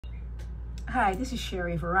Hi, this is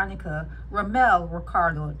Sherry Veronica. Rommel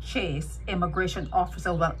Ricardo Chase, immigration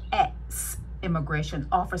officer, well, ex-immigration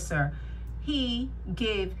officer, he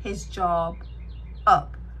gave his job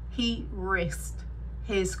up. He risked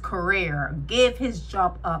his career, gave his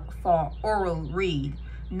job up for Reid.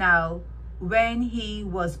 Now, when he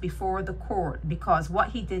was before the court, because what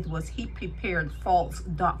he did was he prepared false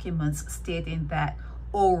documents stating that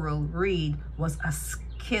Reid was a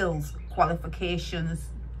skills qualifications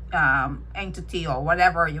entity or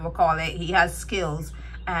whatever you will call it. He has skills,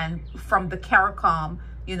 and from the CARICOM,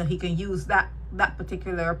 you know, he can use that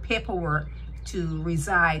particular paperwork to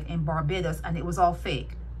reside in Barbados, and it was all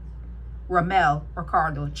fake. Rommel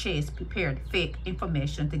Ricardo Chase prepared fake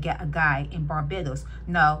information to get a guy in Barbados.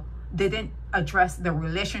 Now, they didn't address the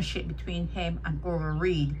relationship between him and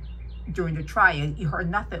Reid during the trial. You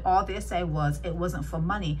heard nothing. All they said was it wasn't for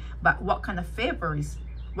money. But what kind of favors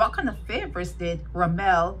did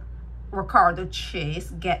Rommel Ricardo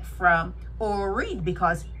Chase get from Reid?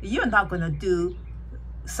 Because you're not going to do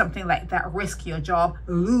something like that, risk your job,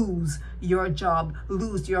 lose your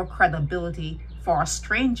credibility for a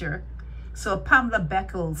stranger. So Pamela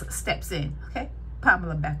Beckles steps in, okay?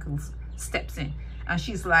 Pamela Beckles steps in, and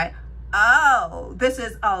she's like, oh, this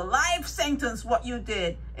is a life sentence, what you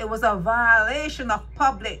did. It was a violation of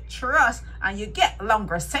public trust, and you get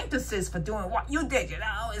longer sentences for doing what you did, you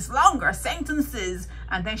know? It's longer sentences.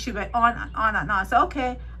 And then she went on and on and on. So,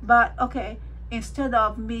 okay, but okay, instead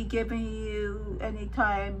of me giving you any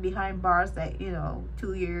time behind bars, like, you know,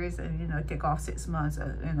 2 years and, you know, take off 6 months,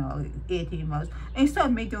 or, you know, 18 months, instead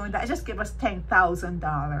of me doing that, just give us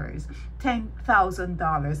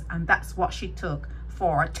 $10,000. And that's what she took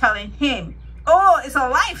for telling him, oh, it's a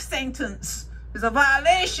life sentence. It's a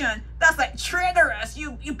violation. That's like traitorous.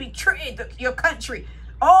 You betrayed your country.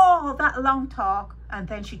 All that long talk. And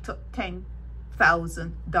then she took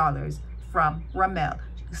 $10,000 from Rommel.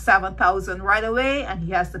 $7,000 right away, and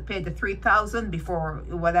he has to pay the $3,000 before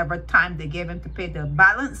whatever time they gave him to pay the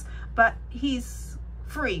balance. But he's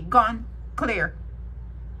free, gone clear.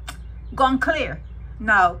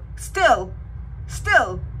 Now, still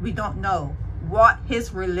we don't know what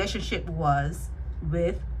his relationship was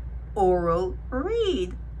with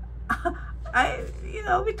Reid. You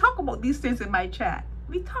know, we talk about these things in my chat.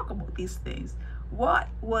 We talk about these things. What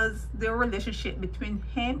was the relationship between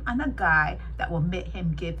him and a guy that will make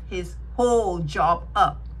him give his whole job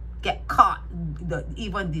up, get caught?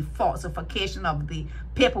 Even the falsification of the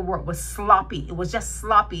paperwork was sloppy. It was just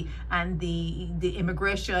sloppy, and the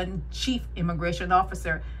chief immigration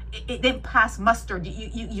officer, it didn't pass muster.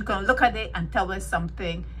 You can look at it and tell when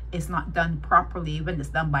something is not done properly when it's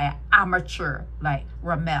done by an amateur like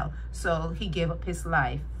Rommel. So he gave up his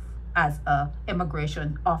life as a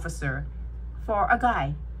immigration officer for a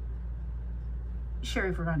guy.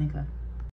 Sherry Veronica.